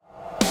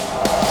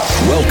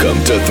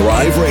Welcome to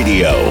Thrive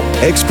Radio,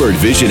 expert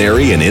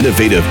visionary and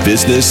innovative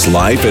business,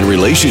 life, and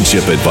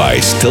relationship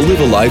advice to live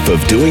a life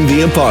of doing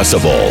the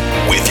impossible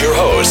with your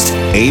host,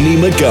 Amy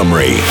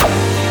Montgomery.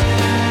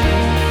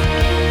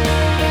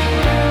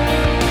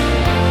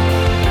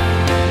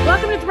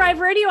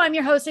 Radio. I'm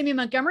your host, Amy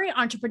Montgomery,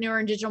 entrepreneur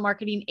and digital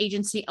marketing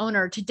agency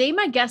owner. Today,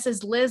 my guest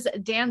is Liz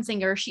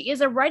Danziger. She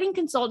is a writing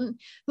consultant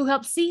who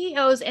helps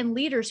CEOs and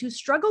leaders who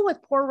struggle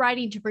with poor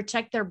writing to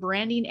protect their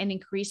branding and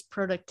increase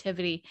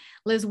productivity.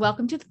 Liz,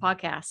 welcome to the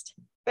podcast.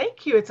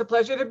 Thank you. It's a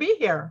pleasure to be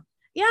here.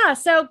 Yeah.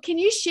 So can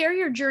you share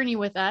your journey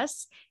with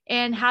us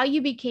and how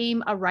you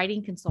became a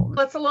writing consultant?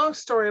 Well, it's a long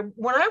story.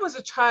 When I was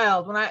a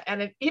child,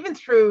 even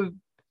through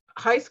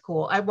high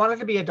school, I wanted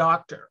to be a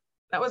doctor.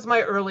 That was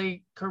my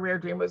early career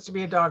dream, was to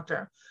be a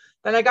doctor.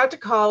 Then I got to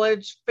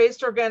college,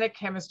 faced organic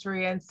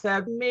chemistry, and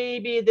said,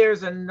 maybe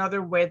there's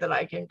another way that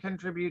I can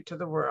contribute to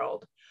the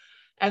world.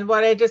 And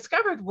what I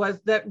discovered was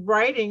that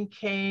writing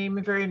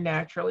came very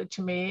naturally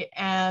to me.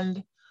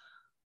 And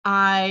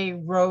I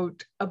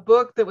wrote a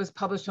book that was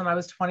published when I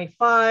was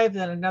 25,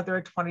 then another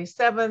at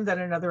 27, then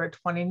another at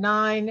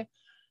 29.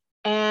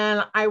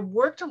 And I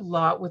worked a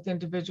lot with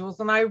individuals,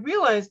 and I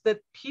realized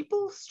that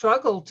people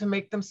struggle to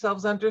make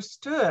themselves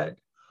understood.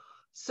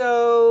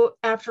 So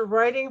after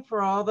writing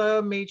for all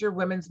the major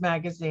women's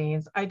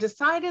magazines, I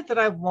decided that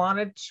I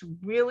wanted to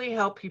really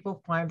help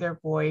people find their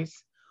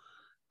voice,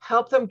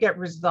 help them get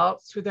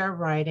results through their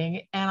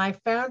writing. And I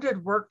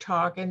founded Work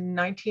Talk in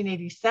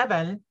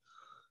 1987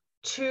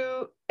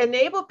 to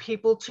enable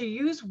people to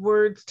use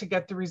words to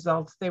get the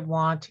results they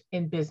want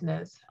in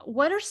business.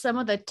 What are some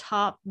of the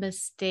top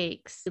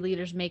mistakes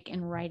leaders make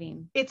in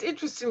writing? It's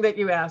interesting that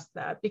you asked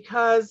that,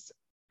 because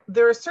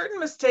there are certain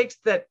mistakes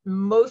that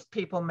most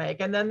people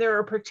make, and then there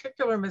are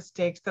particular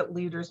mistakes that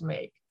leaders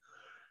make.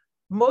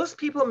 Most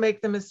people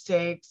make the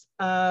mistakes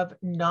of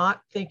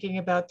not thinking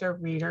about their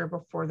reader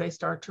before they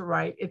start to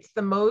write. It's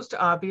the most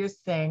obvious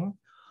thing,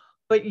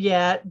 but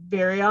yet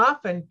very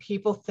often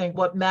people think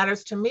what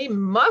matters to me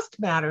must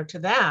matter to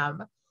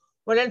them,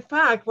 when in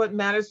fact, what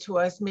matters to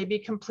us may be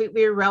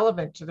completely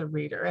irrelevant to the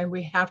reader, and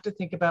we have to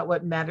think about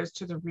what matters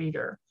to the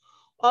reader.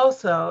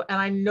 Also,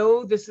 and I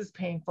know this is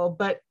painful,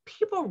 but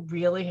people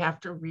really have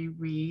to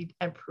reread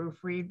and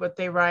proofread what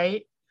they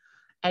write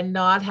and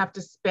not have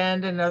to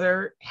spend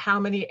another how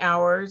many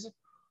hours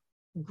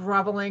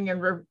groveling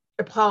and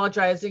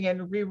apologizing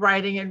and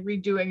rewriting and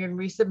redoing and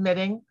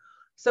resubmitting.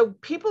 So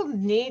people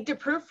need to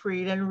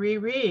proofread and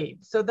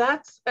reread. So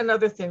that's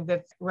another thing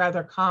that's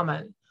rather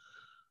common.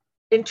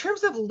 In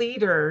terms of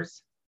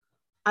leaders,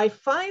 I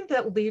find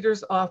that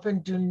leaders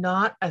often do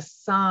not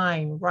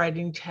assign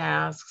writing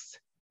tasks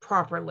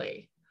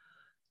properly.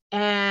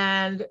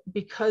 And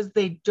because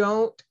they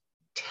don't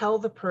tell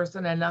the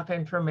person enough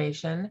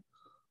information,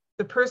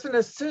 the person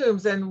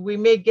assumes, and we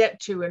may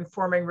get to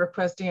informing,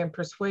 requesting, and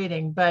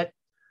persuading, but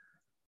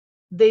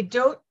they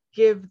don't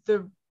give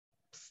the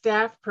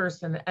staff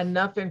person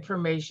enough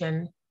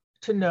information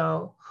to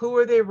know who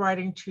are they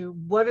writing to,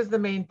 what is the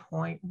main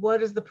point,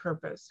 what is the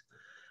purpose.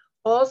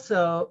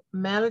 Also,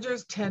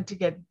 managers tend to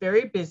get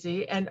very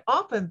busy, and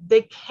often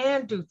they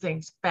can do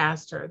things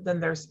faster than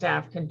their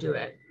staff can do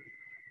it.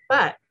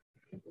 But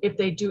if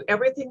they do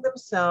everything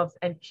themselves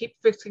and keep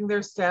fixing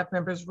their staff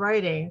members'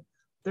 writing,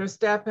 their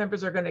staff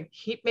members are going to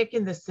keep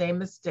making the same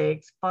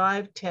mistakes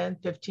 5, 10,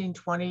 15,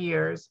 20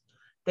 years.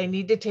 They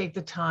need to take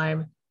the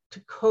time to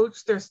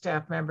coach their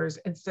staff members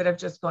instead of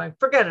just going,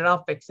 forget it,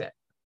 I'll fix it.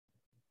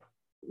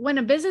 When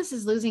a business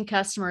is losing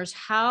customers,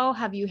 how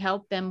have you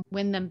helped them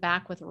win them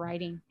back with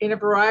writing? In a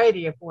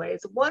variety of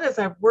ways. One is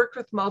I've worked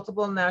with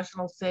multiple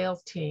national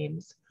sales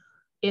teams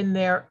in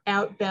their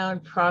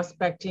outbound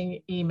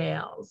prospecting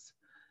emails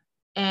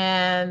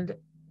and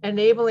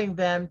enabling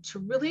them to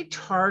really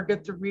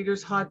target the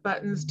reader's hot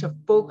buttons, to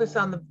focus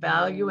on the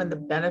value and the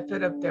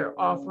benefit of their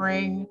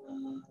offering,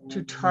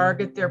 to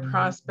target their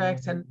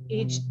prospects and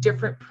each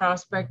different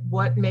prospect,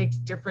 what makes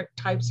different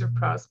types of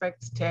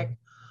prospects tick.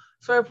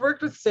 So I've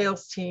worked with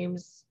sales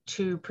teams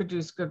to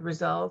produce good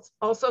results.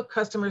 Also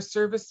customer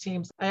service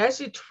teams. I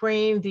actually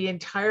trained the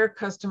entire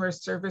customer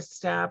service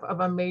staff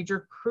of a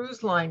major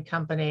cruise line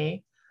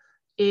company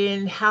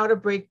in how to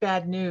break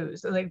bad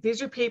news. Like,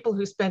 these are people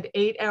who spend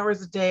 8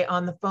 hours a day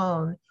on the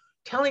phone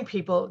telling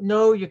people,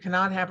 no, you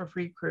cannot have a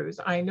free cruise.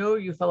 I know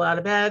you fell out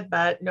of bed,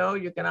 but no,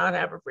 you cannot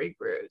have a free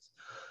cruise.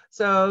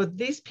 So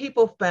these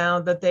people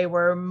found that they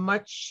were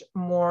much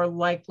more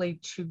likely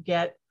to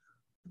get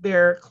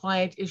their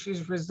client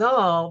issues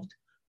resolved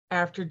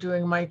after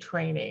doing my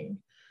training.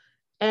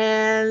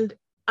 And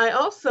I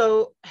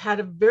also had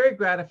a very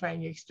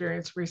gratifying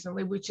experience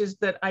recently, which is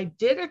that I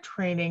did a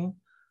training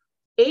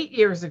 8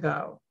 years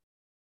ago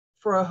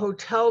for a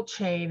hotel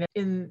chain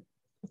in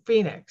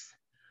Phoenix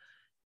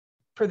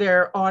for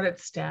their audit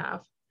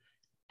staff.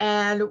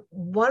 And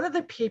one of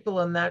the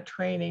people in that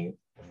training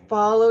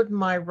followed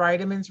my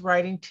Vitamins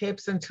writing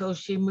tips until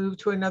she moved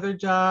to another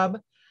job.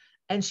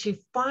 And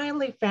she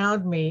finally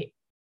found me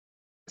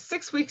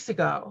 6 weeks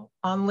ago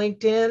on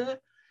LinkedIn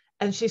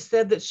And she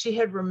said that she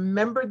had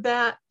remembered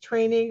that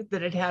training,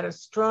 that it had a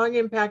strong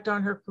impact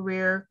on her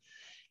career.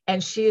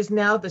 And she is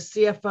now the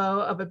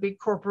CFO of a big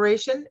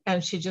corporation.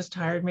 And she just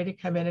hired me to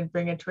come in and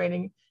bring a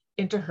training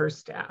into her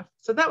staff.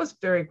 So that was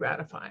very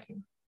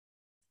gratifying.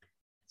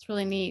 It's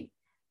really neat.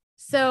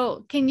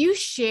 So can you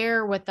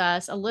share with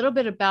us a little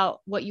bit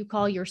about what you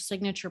call your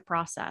signature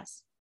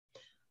process?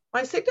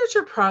 My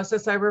signature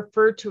process I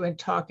referred to in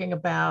talking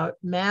about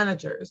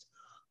managers,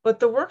 but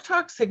the Work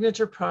Talk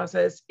signature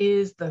process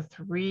is the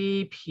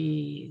 3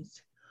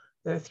 Ps.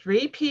 The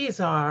 3 Ps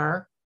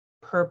are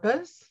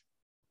purpose,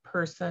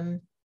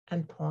 person,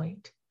 and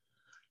point.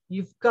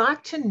 You've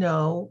got to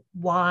know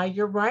why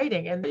you're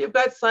writing. And you've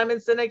got Simon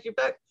Sinek, you've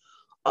got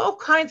all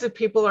kinds of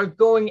people are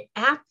going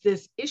at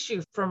this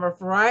issue from a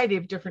variety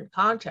of different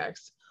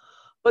contexts.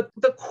 But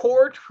the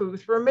core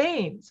truth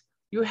remains.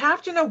 You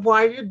have to know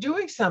why you're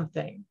doing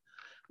something,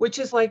 which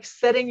is like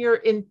setting your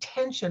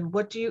intention.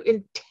 What do you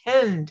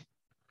intend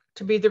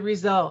to be the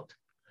result?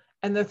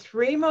 And the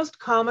 3 most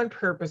common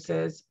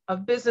purposes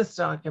of business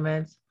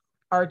documents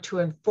are to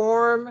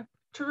inform,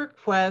 to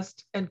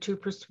request, and to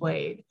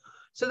persuade.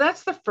 So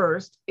that's the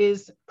first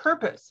is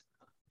purpose.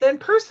 Then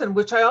person,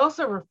 which I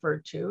also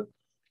referred to,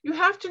 you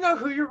have to know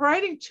who you're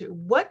writing to.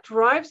 What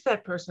drives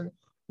that person?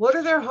 What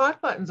are their hot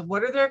buttons?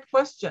 What are their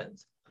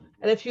questions?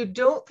 And if you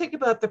don't think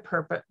about the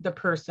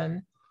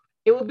person,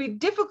 it will be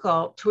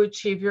difficult to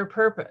achieve your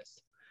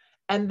purpose.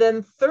 And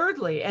then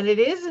thirdly, and it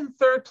is in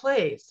third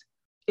place,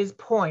 is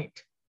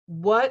point.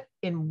 What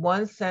in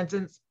one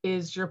sentence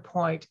is your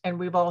point? And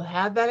we've all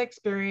had that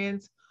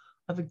experience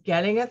of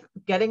getting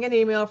an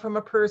email from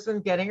a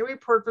person, getting a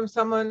report from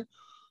someone,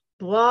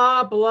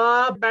 blah,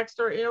 blah,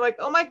 backstory. And you're like,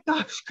 oh my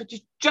gosh, could you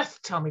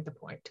just tell me the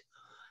point?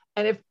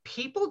 And if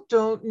people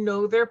don't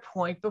know their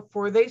point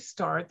before they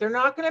start, they're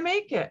not going to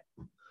make it.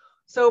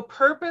 So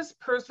purpose,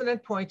 person,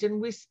 and point.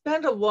 And we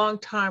spend a long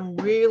time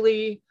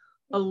really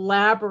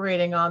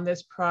elaborating on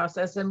this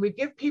process. And we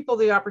give people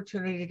the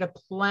opportunity to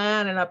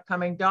plan an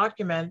upcoming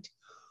document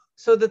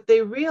so that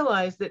they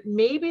realize that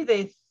maybe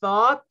they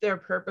thought their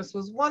purpose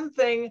was one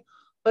thing,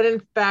 but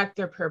in fact,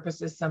 their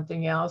purpose is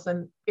something else.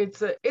 And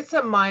it's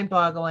a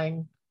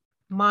mind-boggling,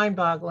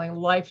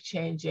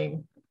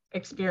 life-changing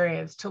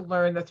experience to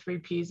learn the 3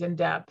 Ps in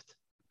depth.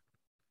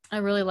 I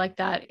really like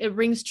that. It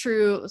rings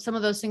true. Some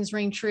of those things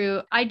ring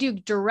true. I do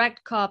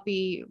direct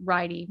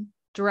copywriting,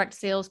 direct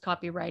sales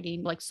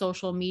copywriting, like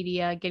social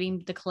media,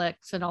 getting the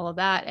clicks and all of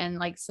that. And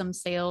like some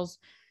sales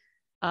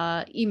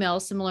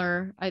emails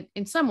similar,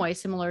 in some way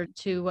similar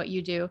to what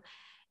you do.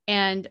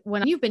 And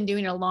when you've been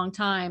doing it a long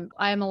time,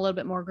 I am a little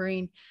bit more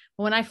green.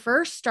 When I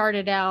first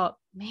started out,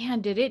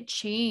 man, did it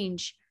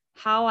change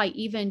how I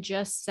even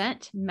just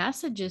sent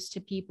messages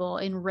to people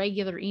in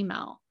regular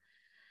email.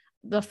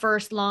 The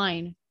first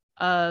line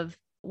of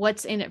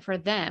what's in it for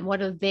them, what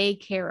do they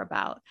care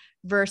about,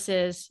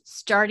 versus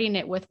starting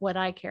it with what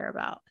I care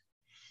about.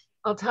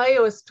 I'll tell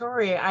you a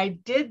story. I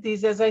did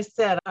these, as I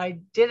said, I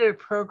did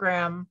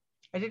programs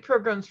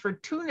for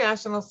 2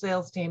 national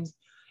sales teams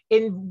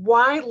in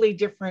widely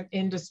different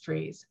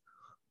industries.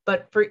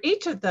 But for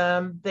each of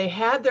them, they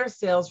had their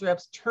sales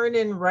reps turn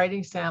in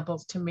writing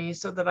samples to me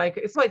so that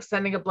it's like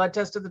sending a blood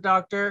test to the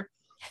doctor.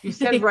 You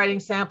send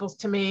writing samples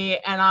to me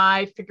and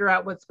I figure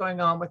out what's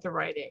going on with the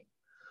writing.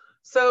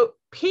 So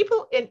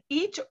people in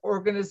each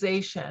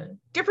organization,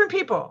 different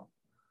people,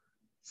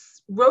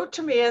 wrote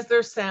to me as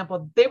their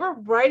sample. They were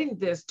writing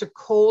this to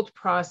cold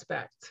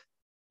prospects.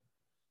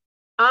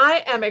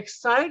 I am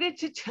excited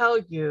to tell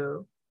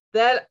you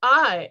that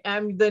I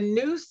am the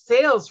new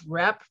sales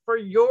rep for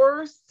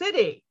your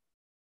city.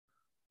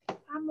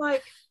 I'm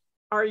like,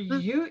 are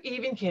you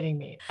even kidding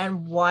me?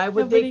 And why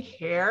would they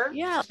care?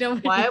 Yeah.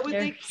 Why would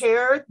they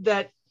care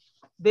that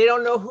they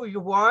don't know who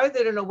you are?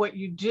 They don't know what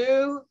you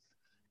do.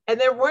 And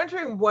they're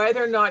wondering why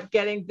they're not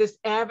getting this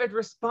avid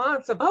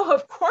response of, oh,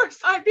 of course,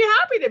 I'd be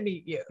happy to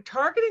meet you.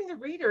 Targeting the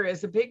reader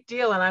is a big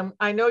deal. And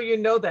I know you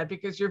know that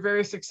because you're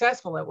very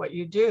successful at what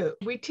you do.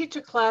 We teach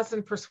a class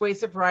in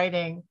persuasive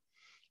writing,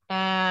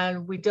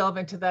 and we delve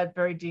into that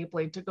very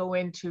deeply to go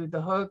into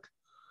the hook,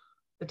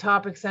 the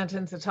topic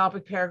sentence, the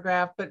topic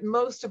paragraph, but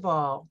most of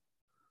all,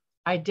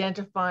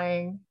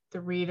 identifying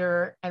the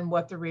reader and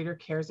what the reader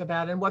cares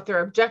about and what their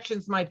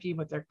objections might be,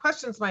 what their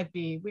questions might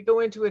be. We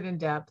go into it in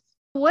depth.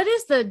 What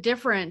is the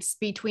difference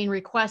between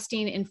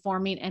requesting,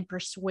 informing, and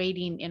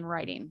persuading in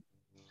writing?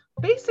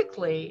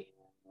 Basically,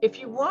 if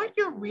you want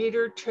your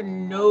reader to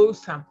know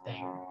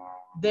something,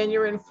 then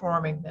you're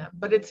informing them.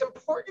 But it's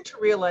important to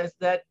realize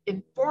that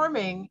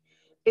informing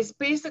is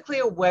basically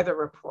a weather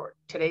report.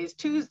 Today's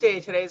Tuesday,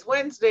 today's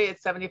Wednesday,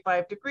 it's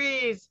 75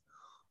 degrees,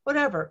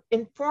 whatever.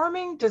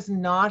 Informing does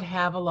not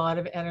have a lot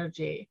of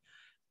energy.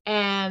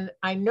 And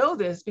I know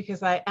this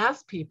because I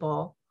ask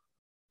people,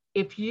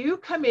 if you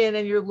come in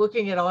and you're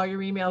looking at all your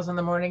emails in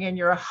the morning and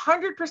you're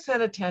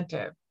 100%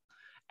 attentive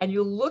and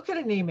you look at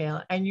an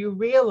email and you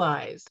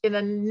realize in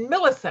a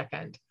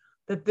millisecond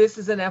that this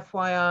is an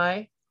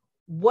FYI,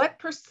 what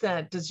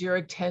percent does your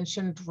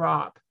attention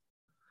drop?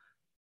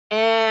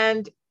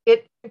 And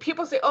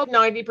people say, oh,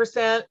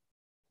 90%.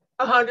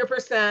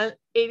 100%,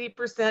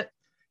 80%.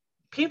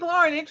 People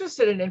aren't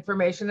interested in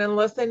information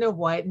unless they know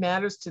why it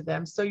matters to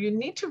them. So you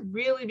need to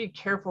really be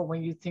careful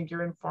when you think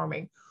you're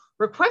informing.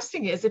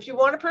 Requesting is if you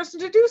want a person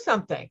to do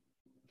something.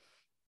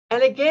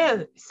 And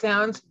again,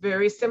 sounds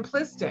very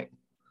simplistic.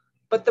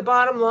 But the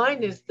bottom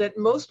line is that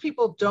most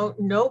people don't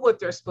know what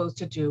they're supposed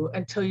to do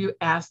until you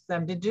ask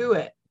them to do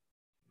it.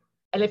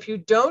 And if you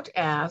don't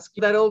ask,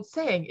 that old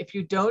saying, if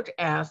you don't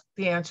ask,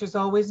 the answer is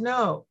always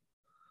no.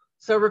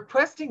 So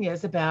requesting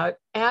is about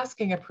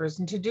asking a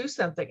person to do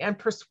something. And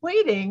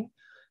persuading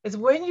is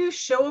when you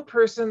show a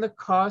person the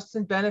costs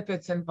and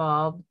benefits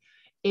involved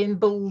in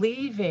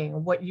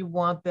believing what you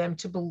want them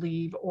to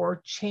believe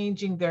or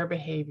changing their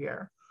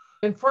behavior.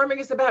 Informing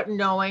is about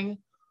knowing,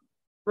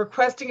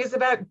 requesting is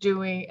about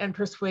doing, and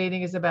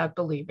persuading is about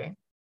believing.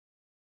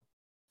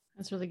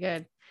 That's really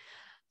good.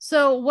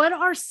 So what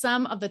are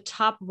some of the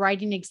top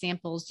writing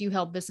examples you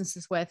help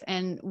businesses with?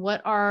 And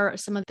what are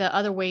some of the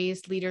other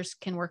ways leaders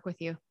can work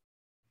with you?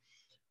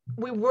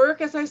 We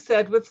work, as I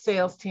said, with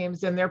sales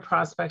teams in their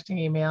prospecting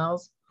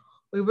emails.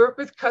 We work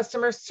with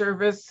customer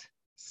service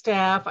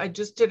staff. I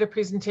just did a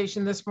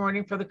presentation this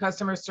morning for the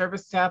customer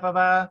service staff of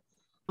a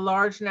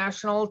large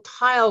national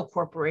tile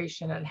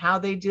corporation and how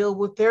they deal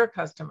with their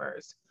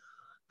customers,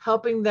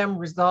 helping them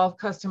resolve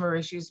customer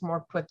issues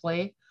more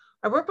quickly.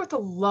 I work with a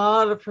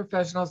lot of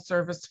professional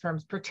service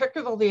firms,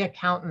 particularly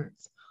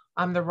accountants.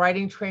 I'm the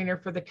writing trainer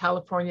for the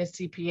California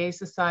CPA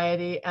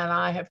Society, and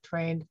I have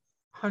trained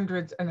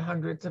hundreds and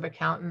hundreds of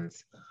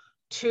accountants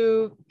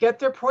to get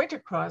their point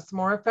across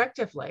more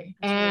effectively.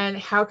 And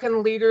how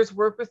can leaders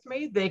work with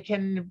me? They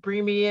can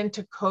bring me in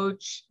to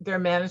coach their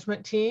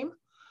management team.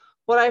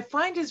 What I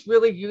find is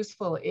really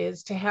useful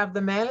is to have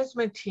the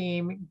management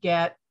team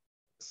get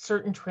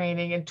certain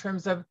training in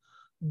terms of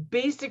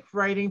basic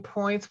writing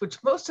points,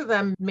 which most of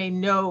them may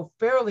know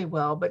fairly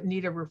well, but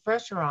need a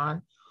refresher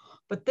on.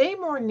 But they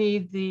more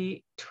need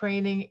the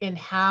training in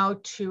how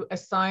to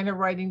assign a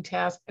writing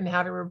task and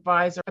how to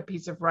revise a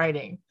piece of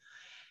writing.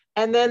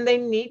 And then they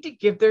need to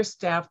give their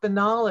staff the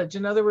knowledge.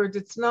 In other words,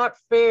 it's not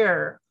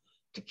fair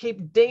to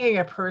keep dinging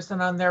a person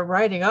on their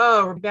writing.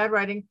 Oh, bad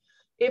writing.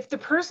 If the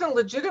person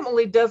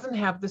legitimately doesn't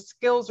have the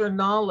skills or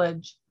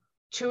knowledge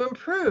to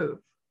improve.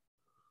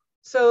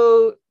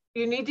 So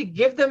you need to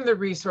give them the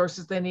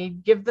resources they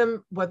need, give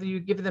them, whether you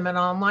give them an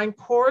online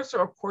course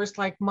or a course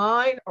like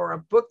mine or a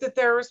book that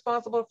they're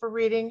responsible for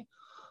reading,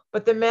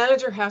 but the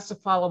manager has to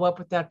follow up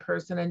with that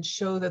person and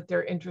show that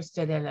they're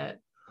interested in it.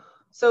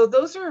 So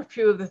those are a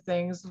few of the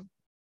things: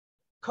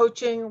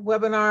 coaching,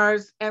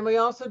 webinars, and we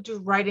also do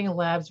writing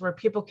labs where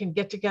people can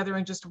get together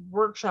and just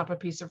workshop a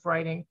piece of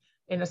writing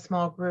in a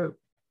small group.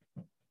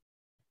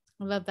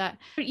 I love that.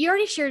 You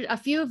already shared a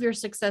few of your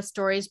success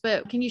stories,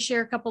 but can you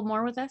share a couple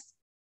more with us?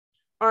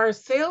 Our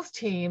sales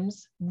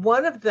teams,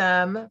 one of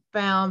them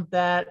found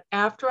that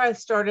after I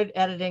started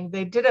editing,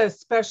 they did a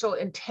special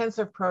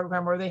intensive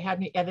program where they had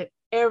me edit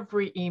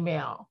every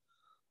email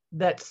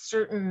that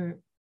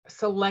certain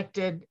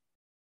selected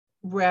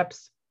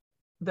reps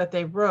that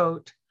they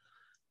wrote.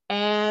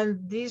 And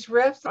these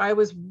reps, I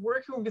was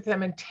working with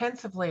them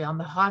intensively on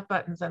the hot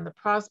buttons and the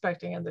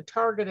prospecting and the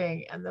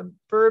targeting and the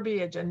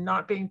verbiage and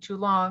not being too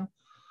long.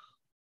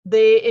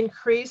 They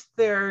increased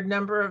their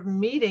number of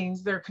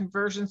meetings, their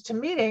conversions to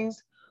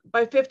meetings,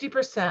 by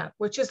 50%,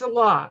 which is a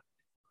lot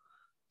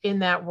in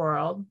that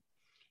world.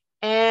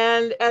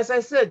 And as I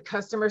said,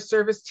 customer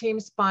service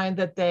teams find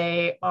that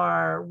they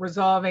are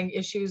resolving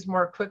issues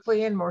more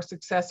quickly and more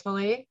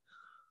successfully.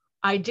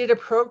 I did a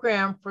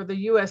program for the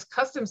US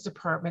Customs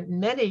Department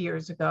many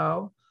years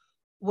ago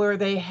where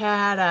they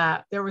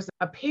had there was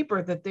a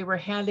paper that they were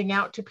handing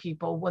out to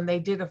people when they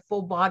did a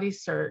full body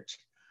search.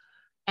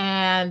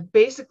 And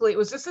basically it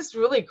was just this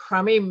really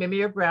crummy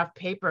mimeograph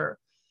paper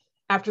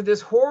after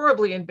this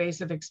horribly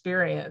invasive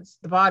experience,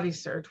 the body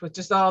search with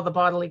just all the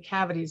bodily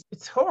cavities.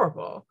 It's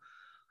horrible.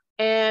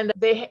 And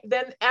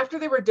then after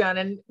they were done,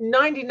 and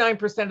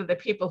 99% of the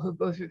people who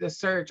go through the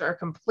search are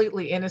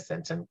completely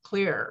innocent and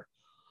clear.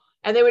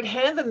 And they would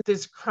hand them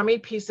this crummy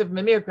piece of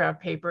mimeograph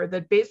paper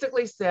that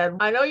basically said,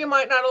 I know you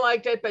might not have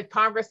liked it, but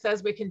Congress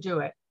says we can do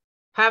it.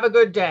 Have a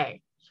good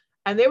day.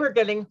 And they were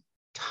getting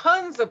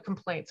tons of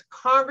complaints.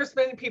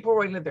 Congressmen, people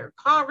writing to their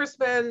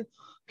congressmen,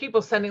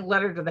 people sending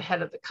letter to the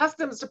head of the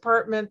Customs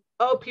Department.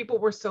 Oh, people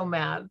were so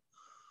mad.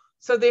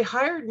 So they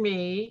hired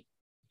me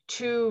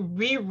to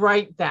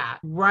rewrite that,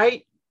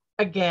 write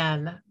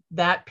again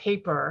that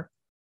paper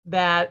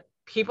that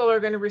people are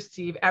going to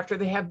receive after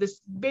they have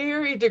this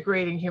very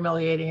degrading,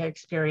 humiliating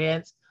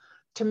experience,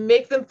 to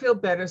make them feel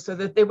better so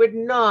that they would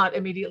not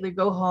immediately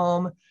go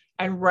home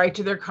and write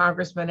to their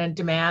congressman and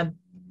demand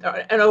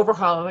an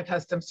overhaul of the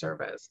Customs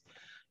Service.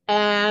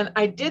 And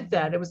I did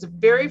that. It was a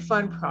very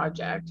fun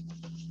project.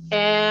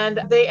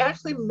 And they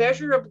actually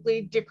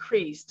measurably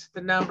decreased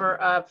the number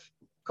of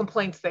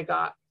complaints they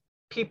got.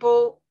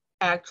 People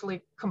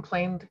actually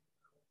complained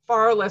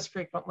far less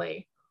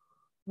frequently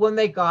when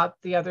they got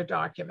the other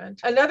document.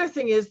 Another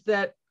thing is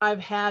that I've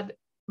had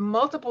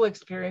multiple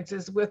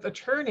experiences with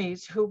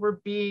attorneys who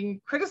were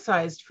being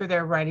criticized for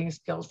their writing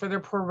skills, for their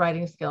poor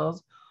writing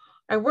skills,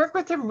 I worked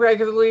with him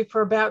regularly for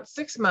about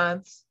 6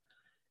 months.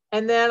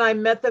 And then I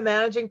met the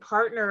managing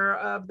partner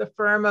of the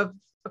firm of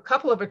a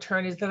couple of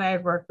attorneys that I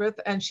had worked with.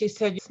 And she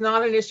said, it's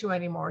not an issue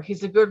anymore.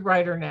 He's a good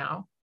writer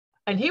now.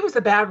 And he was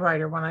a bad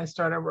writer when I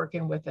started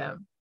working with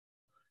him.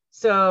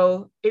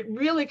 So it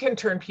really can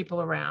turn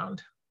people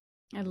around.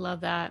 I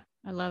love that.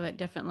 I love it.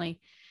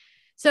 Definitely.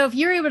 So if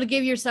you're able to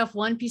give yourself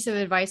one piece of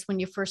advice when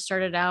you first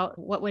started out,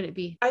 what would it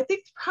be? I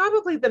think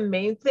probably the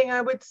main thing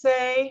I would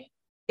say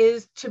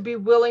is to be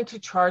willing to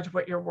charge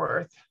what you're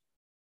worth.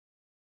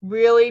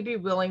 Really be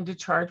willing to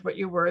charge what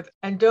you're worth,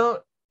 and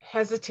don't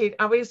hesitate.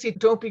 Obviously,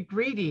 don't be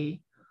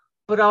greedy,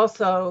 but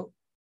also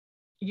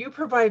you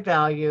provide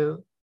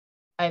value.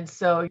 And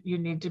so you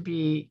need to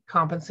be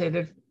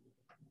compensated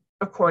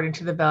according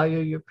to the value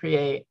you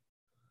create.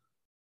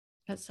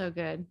 That's so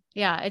good.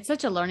 Yeah. It's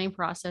such a learning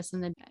process.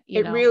 And then,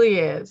 it really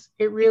is.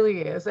 It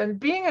really is. And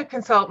being a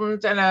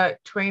consultant and a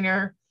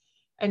trainer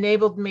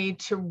enabled me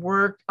to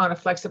work on a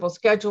flexible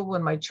schedule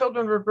when my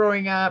children were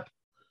growing up.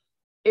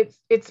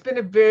 It's been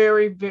a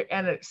very,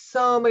 and it's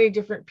so many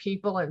different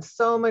people and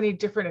so many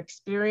different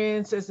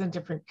experiences in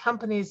different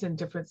companies and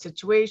different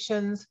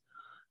situations.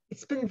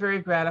 It's been very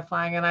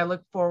gratifying, and I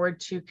look forward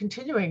to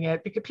continuing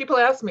it, because people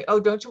ask me, oh,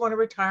 don't you want to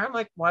retire? I'm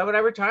like, why would I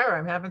retire?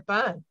 I'm having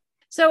fun.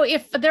 So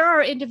if there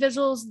are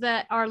individuals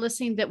that are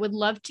listening that would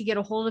love to get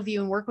a hold of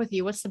you and work with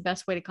you, what's the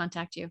best way to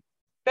contact you?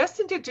 Best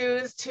thing to do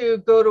is to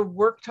go to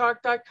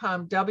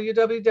worktalk.com,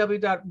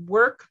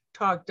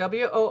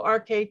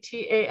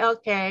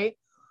 www.worktalk,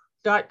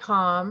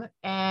 WORKTALK.com,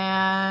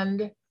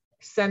 and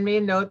send me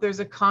a note. There's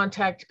a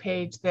contact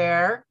page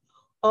there.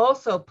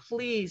 Also,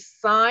 please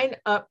sign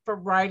up for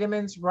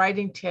Writeman's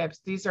Writing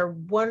Tips. These are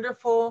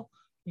wonderful,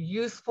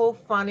 useful,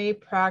 funny,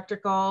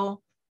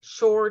 practical,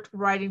 short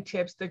writing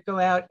tips that go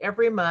out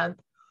every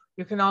month.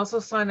 You can also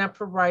sign up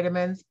for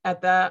Writeman's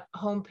at the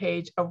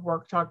homepage of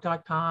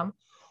worktalk.com,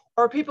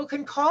 or people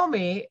can call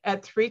me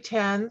at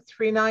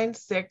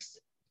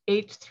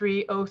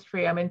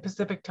 310-396-8303. I'm in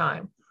Pacific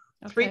time.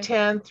 Okay.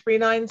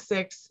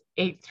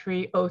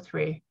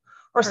 310-396-8303.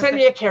 Or send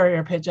me a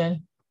carrier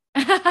pigeon.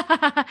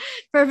 Perfect.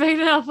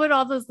 And I'll put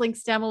all those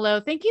links down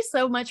below. Thank you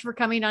so much for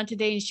coming on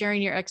today and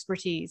sharing your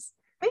expertise.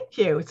 Thank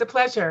you. It's a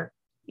pleasure.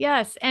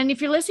 Yes. And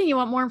if you're listening, you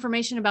want more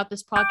information about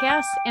this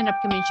podcast and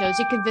upcoming shows,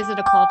 you can visit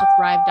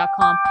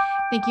acalltothrive.com.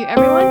 Thank you,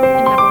 everyone,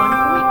 and have a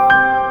wonderful week.